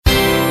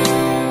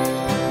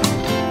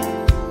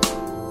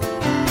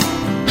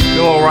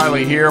Bill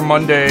O'Reilly here,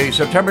 Monday,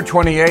 September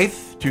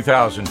 28th,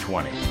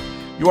 2020.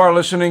 You are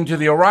listening to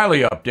the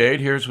O'Reilly Update.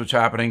 Here's what's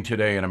happening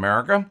today in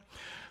America.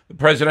 The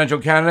presidential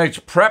candidates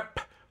prep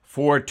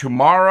for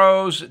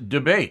tomorrow's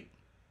debate.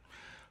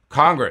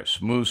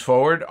 Congress moves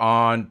forward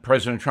on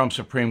President Trump's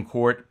Supreme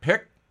Court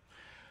pick.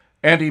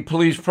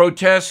 Anti-police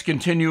protests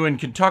continue in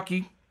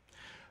Kentucky.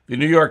 The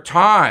New York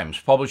Times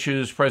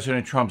publishes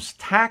President Trump's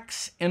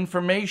tax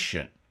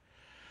information.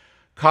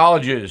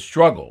 Colleges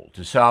struggle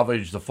to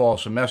salvage the fall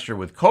semester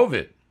with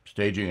COVID,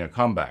 staging a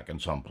comeback in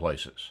some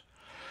places.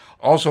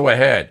 Also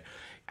ahead,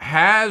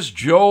 has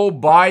Joe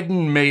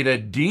Biden made a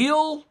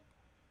deal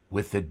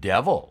with the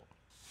devil?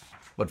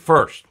 But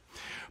first,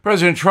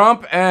 President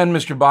Trump and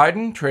Mr.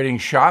 Biden trading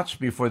shots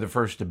before the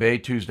first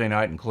debate Tuesday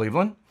night in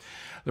Cleveland.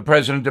 The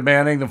president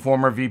demanding the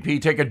former VP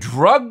take a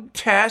drug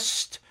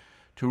test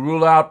to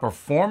rule out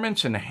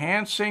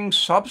performance-enhancing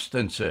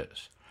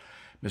substances.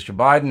 Mr.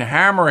 Biden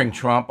hammering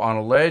Trump on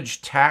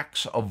alleged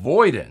tax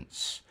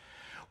avoidance.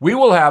 We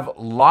will have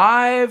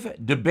live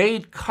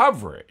debate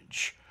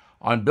coverage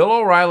on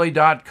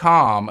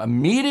BillO'Reilly.com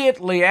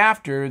immediately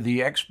after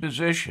the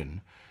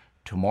exposition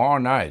tomorrow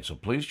night, so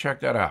please check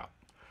that out.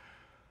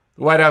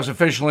 The White House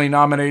officially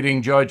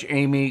nominating Judge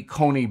Amy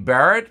Coney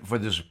Barrett for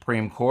the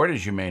Supreme Court,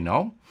 as you may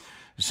know.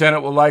 The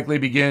Senate will likely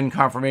begin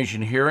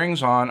confirmation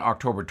hearings on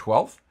October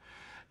 12th.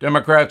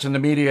 Democrats and the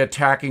media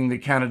attacking the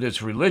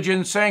candidate's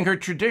religion, saying her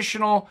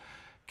traditional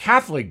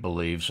Catholic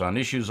beliefs on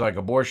issues like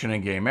abortion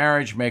and gay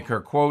marriage make her,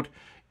 quote,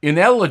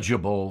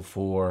 ineligible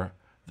for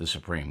the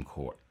Supreme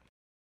Court.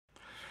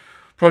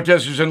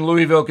 Protesters in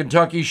Louisville,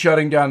 Kentucky,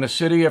 shutting down the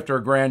city after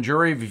a grand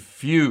jury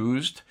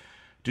refused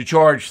to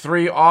charge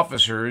 3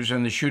 officers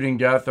in the shooting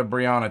death of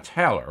Breonna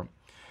Taylor.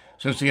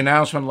 Since the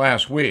announcement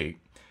last week,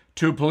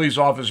 2 police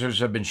officers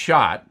have been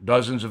shot,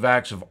 dozens of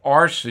acts of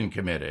arson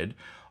committed,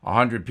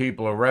 100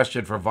 people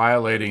arrested for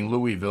violating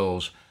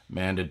Louisville's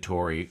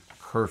mandatory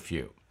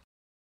curfew.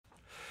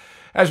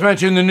 As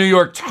mentioned, the New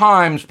York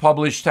Times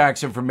published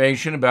tax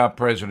information about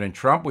President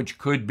Trump, which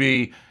could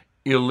be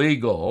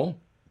illegal.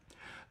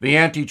 The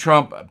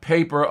anti-Trump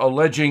paper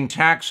alleging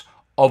tax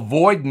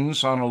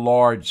avoidance on a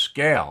large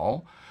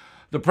scale.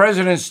 The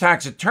president's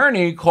tax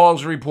attorney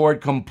calls the report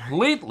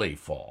completely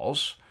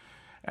false.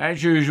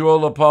 As usual,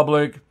 the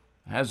public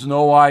has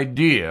no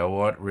idea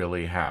what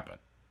really happened.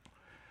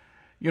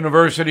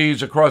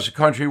 Universities across the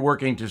country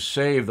working to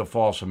save the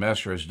fall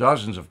semester as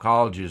dozens of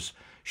colleges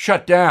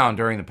shut down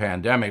during the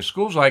pandemic.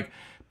 Schools like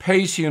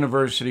Pace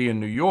University in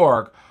New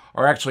York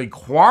are actually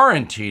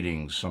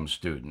quarantining some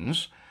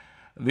students.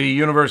 The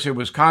University of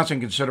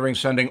Wisconsin considering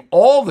sending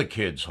all the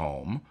kids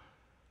home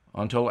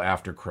until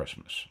after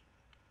Christmas.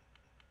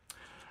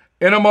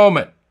 In a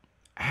moment,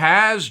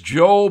 has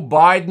Joe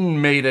Biden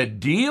made a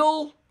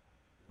deal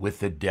with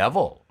the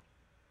devil?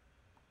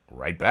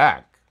 Right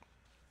back.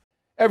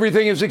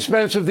 Everything is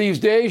expensive these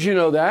days, you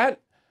know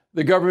that.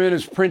 The government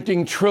is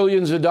printing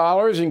trillions of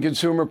dollars and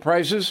consumer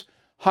prices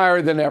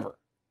higher than ever.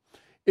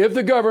 If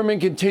the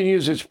government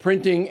continues its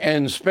printing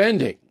and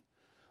spending,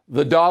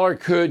 the dollar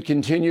could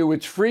continue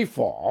its free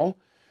fall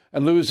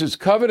and lose its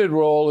coveted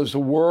role as the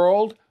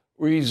world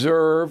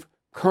reserve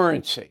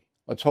currency.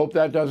 Let's hope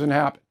that doesn't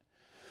happen.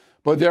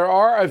 But there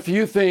are a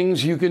few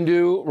things you can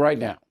do right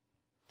now.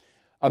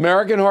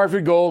 American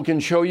Hartford Gold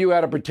can show you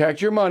how to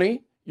protect your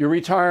money, your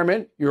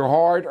retirement, your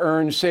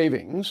hard-earned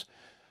savings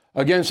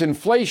against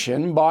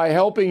inflation by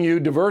helping you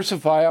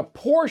diversify a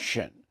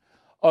portion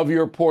of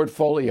your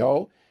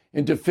portfolio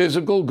into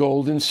physical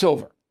gold and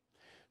silver.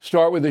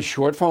 Start with a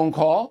short phone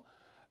call,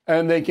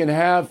 and they can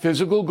have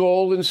physical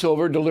gold and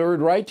silver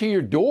delivered right to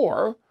your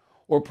door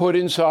or put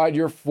inside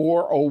your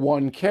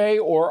 401k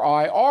or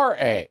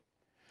IRA.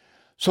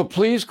 So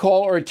please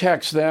call or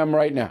text them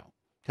right now.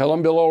 Tell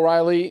them Bill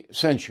O'Reilly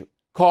sent you.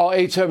 Call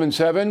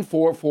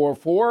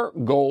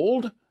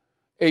 877-444-GOLD,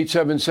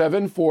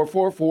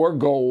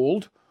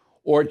 877-444-GOLD,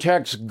 or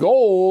text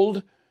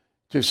GOLD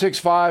to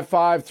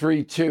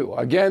 65532.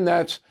 Again,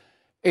 that's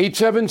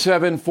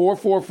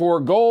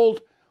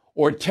 877-444-GOLD,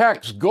 or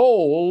text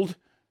GOLD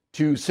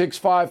to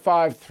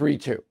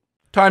 65532.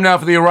 Time now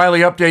for the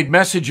O'Reilly Update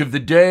message of the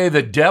day,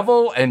 the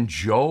devil and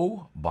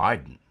Joe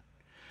Biden.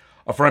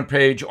 A front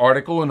page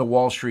article in the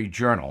Wall Street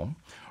Journal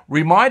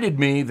reminded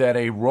me that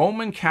a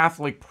Roman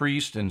Catholic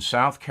priest in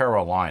South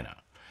Carolina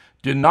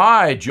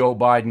denied Joe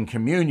Biden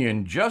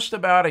communion just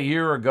about a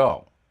year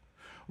ago.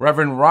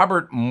 Reverend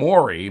Robert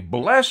Morey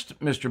blessed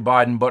Mr.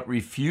 Biden but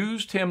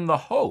refused him the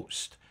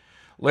host,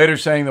 later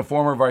saying the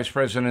former vice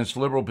president's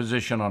liberal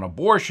position on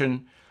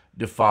abortion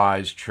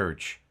defies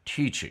church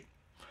teaching.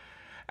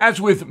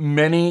 As with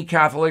many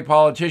Catholic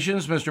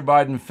politicians, Mr.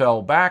 Biden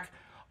fell back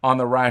on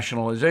the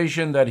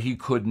rationalization that he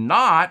could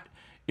not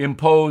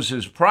impose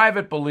his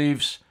private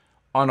beliefs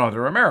on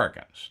other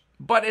Americans.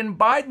 But in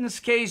Biden's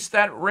case,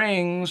 that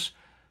rings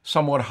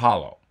somewhat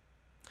hollow.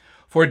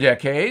 For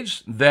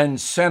decades,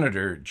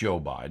 then-Senator Joe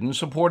Biden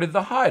supported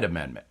the Hyde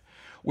Amendment,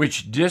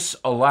 which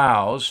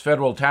disallows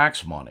federal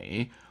tax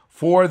money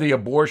for the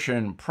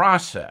abortion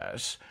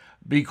process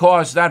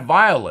because that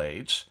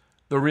violates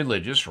the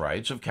religious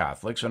rights of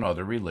Catholics and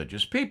other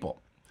religious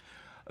people.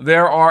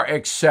 There are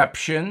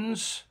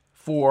exceptions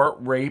for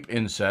rape,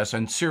 incest,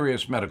 and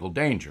serious medical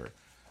danger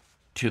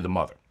to the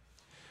mother.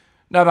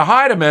 Now, the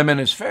Hyde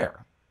Amendment is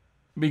fair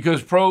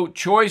because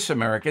pro-choice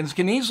Americans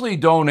can easily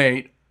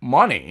donate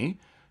money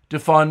to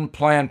fund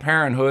Planned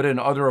Parenthood and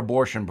other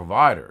abortion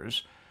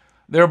providers,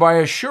 thereby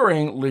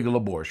assuring legal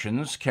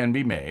abortions can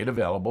be made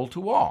available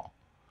to all.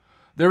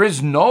 There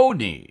is no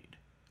need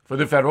for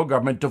the federal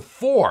government to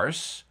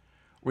force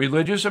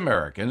religious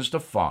Americans to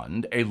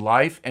fund a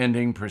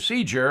life-ending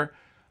procedure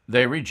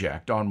they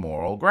reject on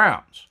moral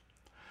grounds.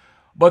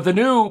 But the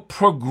new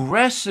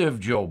progressive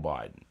Joe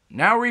Biden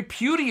now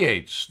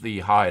repudiates the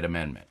Hyde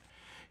Amendment.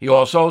 He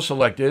also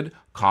selected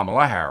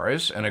Kamala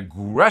Harris, an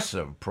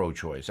aggressive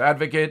pro-choice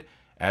advocate,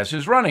 as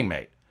his running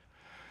mate.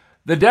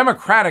 The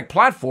Democratic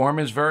platform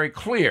is very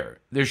clear.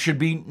 There should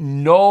be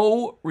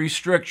no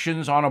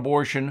restrictions on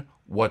abortion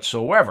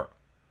whatsoever.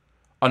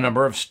 A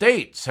number of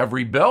states have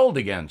rebelled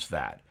against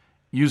that,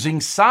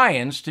 using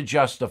science to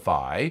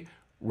justify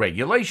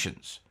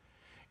regulations.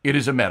 It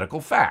is a medical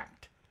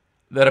fact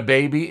that a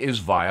baby is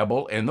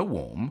viable in the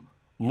womb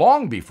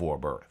long before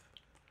birth.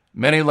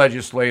 Many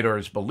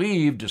legislators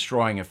believe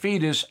destroying a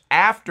fetus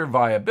after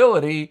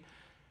viability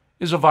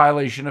is a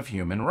violation of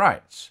human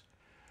rights.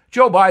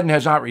 Joe Biden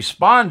has not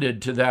responded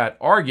to that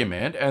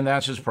argument, and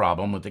that's his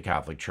problem with the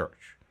Catholic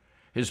Church.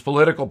 His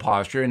political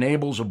posture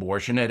enables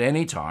abortion at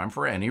any time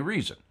for any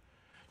reason.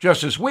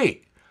 Just this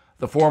week,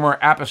 the former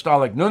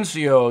apostolic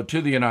nuncio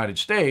to the United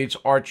States,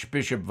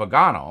 Archbishop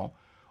Vigano,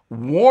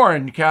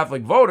 warned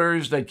Catholic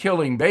voters that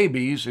killing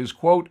babies is,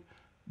 quote,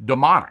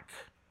 demonic.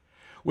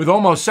 With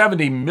almost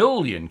 70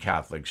 million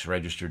Catholics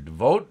registered to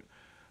vote,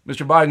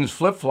 Mr. Biden's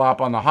flip-flop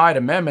on the Hyde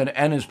Amendment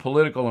and his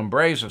political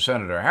embrace of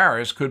Senator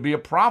Harris could be a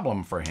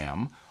problem for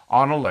him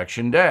on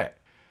Election Day.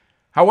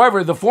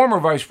 However, the former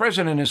vice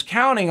president is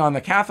counting on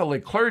the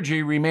Catholic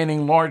clergy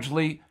remaining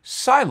largely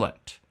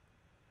silent.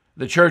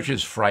 The church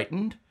is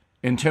frightened,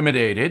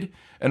 intimidated,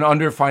 and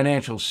under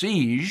financial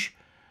siege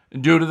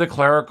due to the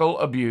clerical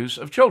abuse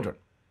of children.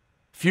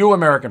 Few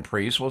American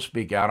priests will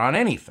speak out on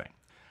anything.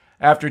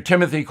 After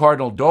Timothy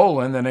Cardinal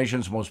Dolan, the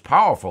nation's most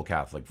powerful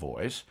Catholic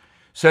voice,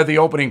 said the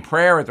opening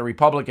prayer at the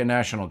Republican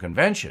National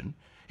Convention,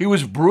 he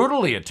was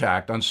brutally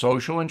attacked on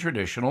social and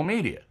traditional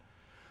media.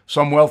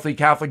 Some wealthy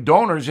Catholic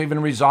donors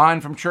even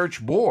resigned from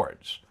church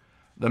boards.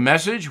 The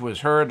message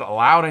was heard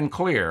loud and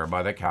clear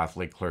by the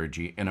Catholic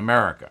clergy in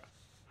America.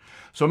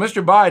 So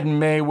Mr. Biden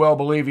may well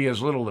believe he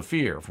has little to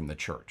fear from the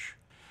church.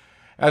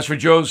 As for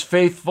Joe's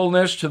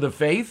faithfulness to the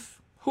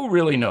faith, who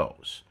really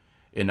knows?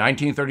 In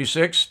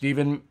 1936,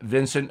 Stephen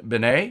Vincent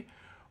Benet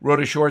wrote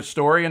a short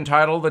story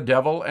entitled The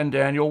Devil and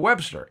Daniel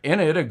Webster. In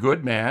it, a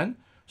good man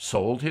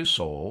sold his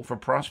soul for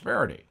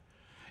prosperity.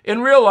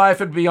 In real life,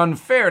 it'd be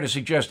unfair to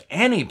suggest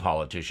any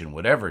politician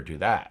would ever do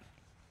that,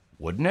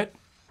 wouldn't it?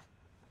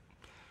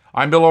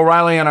 I'm Bill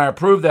O'Reilly, and I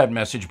approve that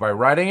message by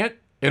writing it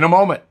in a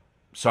moment.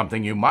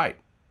 Something you might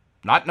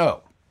not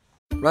know.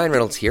 Ryan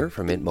Reynolds here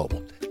from Mint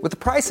Mobile. With the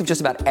price of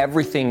just about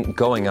everything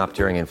going up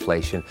during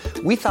inflation,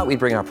 we thought we'd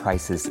bring our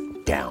prices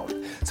down.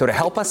 So to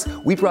help us,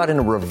 we brought in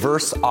a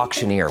reverse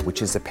auctioneer,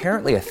 which is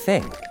apparently a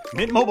thing.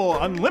 Mint Mobile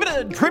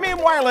Unlimited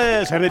Premium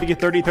Wireless. How to get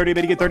 30, 30,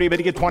 bit to get 30, bit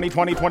to get 20,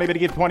 20, 20, bit to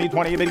get 20,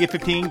 20, bit to get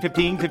 15,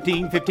 15,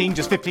 15, 15,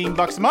 just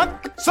 $15 a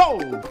month?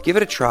 Sold! Give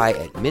it a try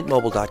at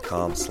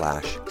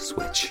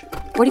mintmobile.com/switch.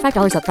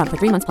 $45 up front for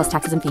 3 months plus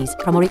taxes and fees.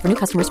 Promo rate for new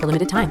customers for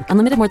limited time.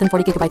 Unlimited more than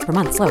 40 gigabytes per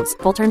month. Slows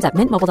full terms at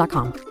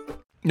mintmobile.com.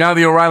 Now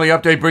the O'Reilly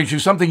Update brings you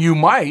something you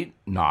might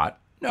not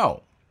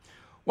know.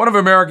 One of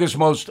America's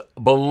most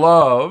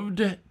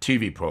beloved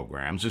TV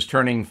programs is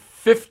turning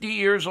 50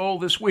 years old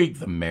this week,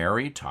 The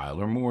Mary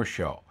Tyler Moore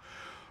Show.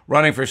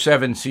 Running for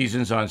 7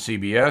 seasons on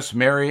CBS,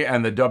 Mary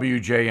and the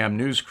WJM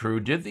News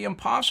crew did the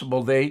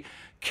impossible. They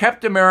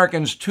kept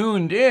Americans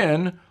tuned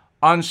in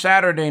on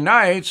Saturday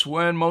nights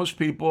when most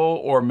people,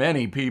 or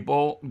many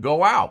people,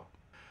 go out.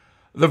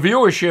 The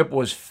viewership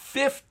was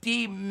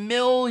 50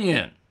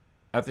 million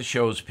at the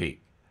show's peak.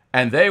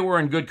 And they were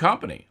in good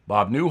company.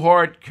 Bob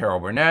Newhart, Carol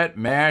Burnett,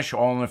 MASH,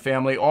 All in the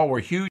Family, all were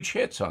huge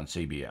hits on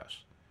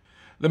CBS.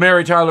 The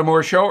Mary Tyler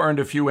Moore Show earned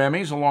a few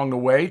Emmys along the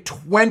way,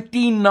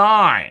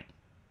 29,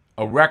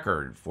 a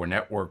record for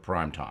network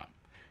primetime.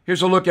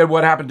 Here's a look at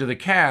what happened to the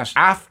cast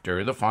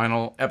after the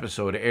final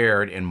episode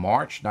aired in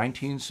March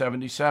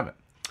 1977.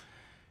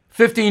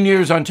 15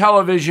 years on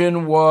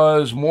television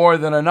was more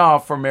than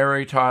enough for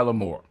Mary Tyler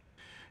Moore.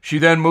 She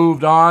then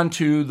moved on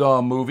to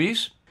the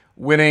movies,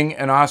 winning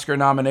an Oscar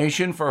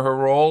nomination for her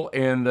role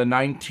in the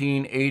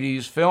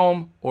 1980s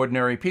film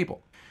Ordinary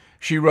People.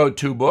 She wrote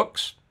 2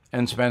 books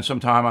and spent some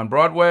time on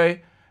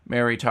Broadway.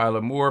 Mary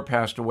Tyler Moore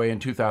passed away in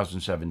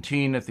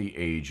 2017 at the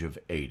age of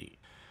 80.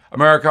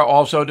 America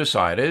also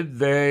decided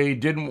they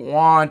didn't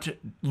want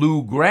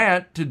Lou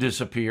Grant to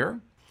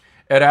disappear.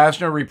 Ed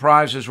Asner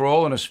reprised his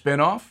role in a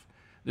spin-off,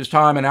 this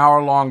time an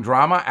hour-long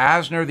drama.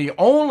 Asner, the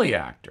only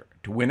actor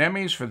to win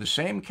Emmys for the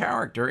same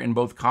character in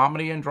both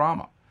comedy and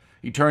drama.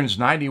 He turns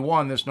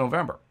 91 this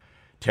November.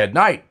 Ted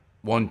Knight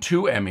won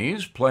 2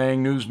 Emmys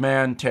playing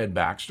newsman Ted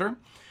Baxter.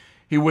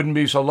 He wouldn't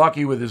be so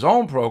lucky with his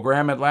own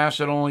program. It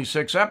lasted only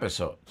 6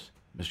 episodes.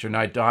 Mr.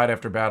 Knight died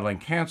after battling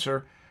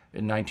cancer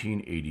in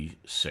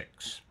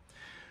 1986.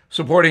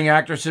 Supporting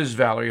actresses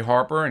Valerie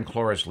Harper and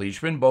Cloris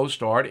Leachman both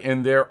starred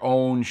in their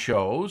own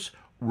shows,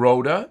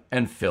 Rhoda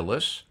and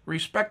Phyllis,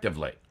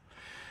 respectively.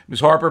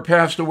 Ms. Harper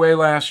passed away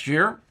last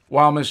year,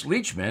 while Ms.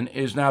 Leachman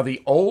is now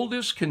the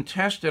oldest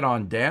contestant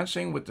on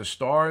Dancing with the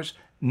Stars,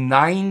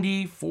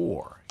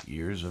 94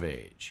 years of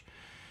age.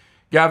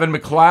 Gavin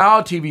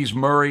MacLeod, TV's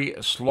Murray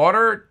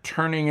Slaughter,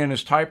 turning in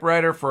his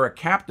typewriter for a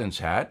captain's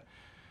hat.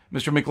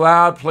 Mr.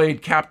 MacLeod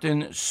played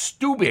Captain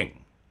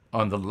Stubing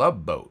on The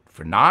Love Boat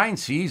for 9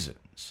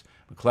 seasons.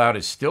 MacLeod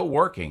is still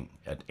working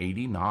at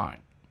 89.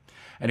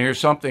 And here's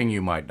something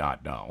you might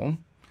not know.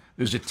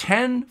 There's a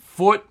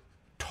 10-foot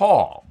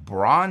tall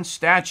bronze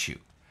statue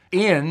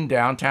in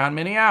downtown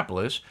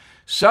Minneapolis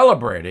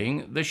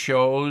celebrating the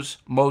show's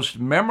most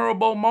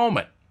memorable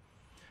moment,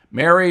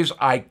 Mary's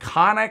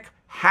iconic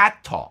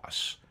hat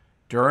toss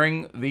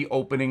during the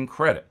opening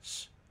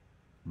credits.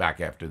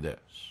 Back after this.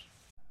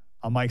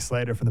 I'm Mike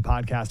Slater from the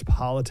podcast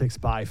Politics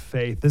by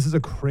Faith. This is a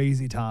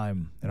crazy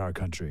time in our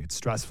country. It's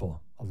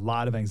stressful, a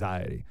lot of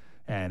anxiety,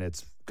 and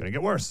it's going to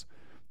get worse.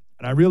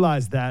 And I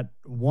realized that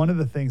one of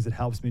the things that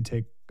helps me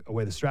take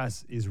away the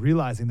stress is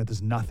realizing that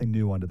there's nothing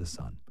new under the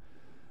sun.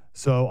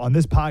 So on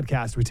this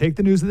podcast, we take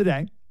the news of the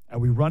day and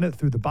we run it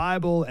through the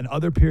Bible and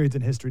other periods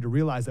in history to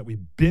realize that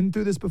we've been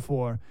through this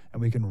before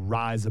and we can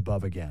rise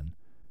above again.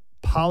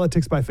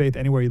 Politics by Faith,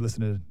 anywhere you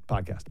listen to the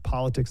podcast.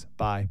 Politics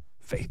by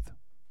Faith.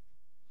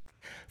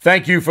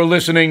 Thank you for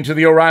listening to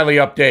the O'Reilly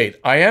Update.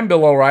 I am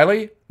Bill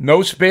O'Reilly.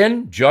 No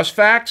spin, just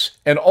facts,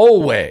 and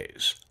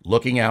always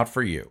looking out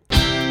for you.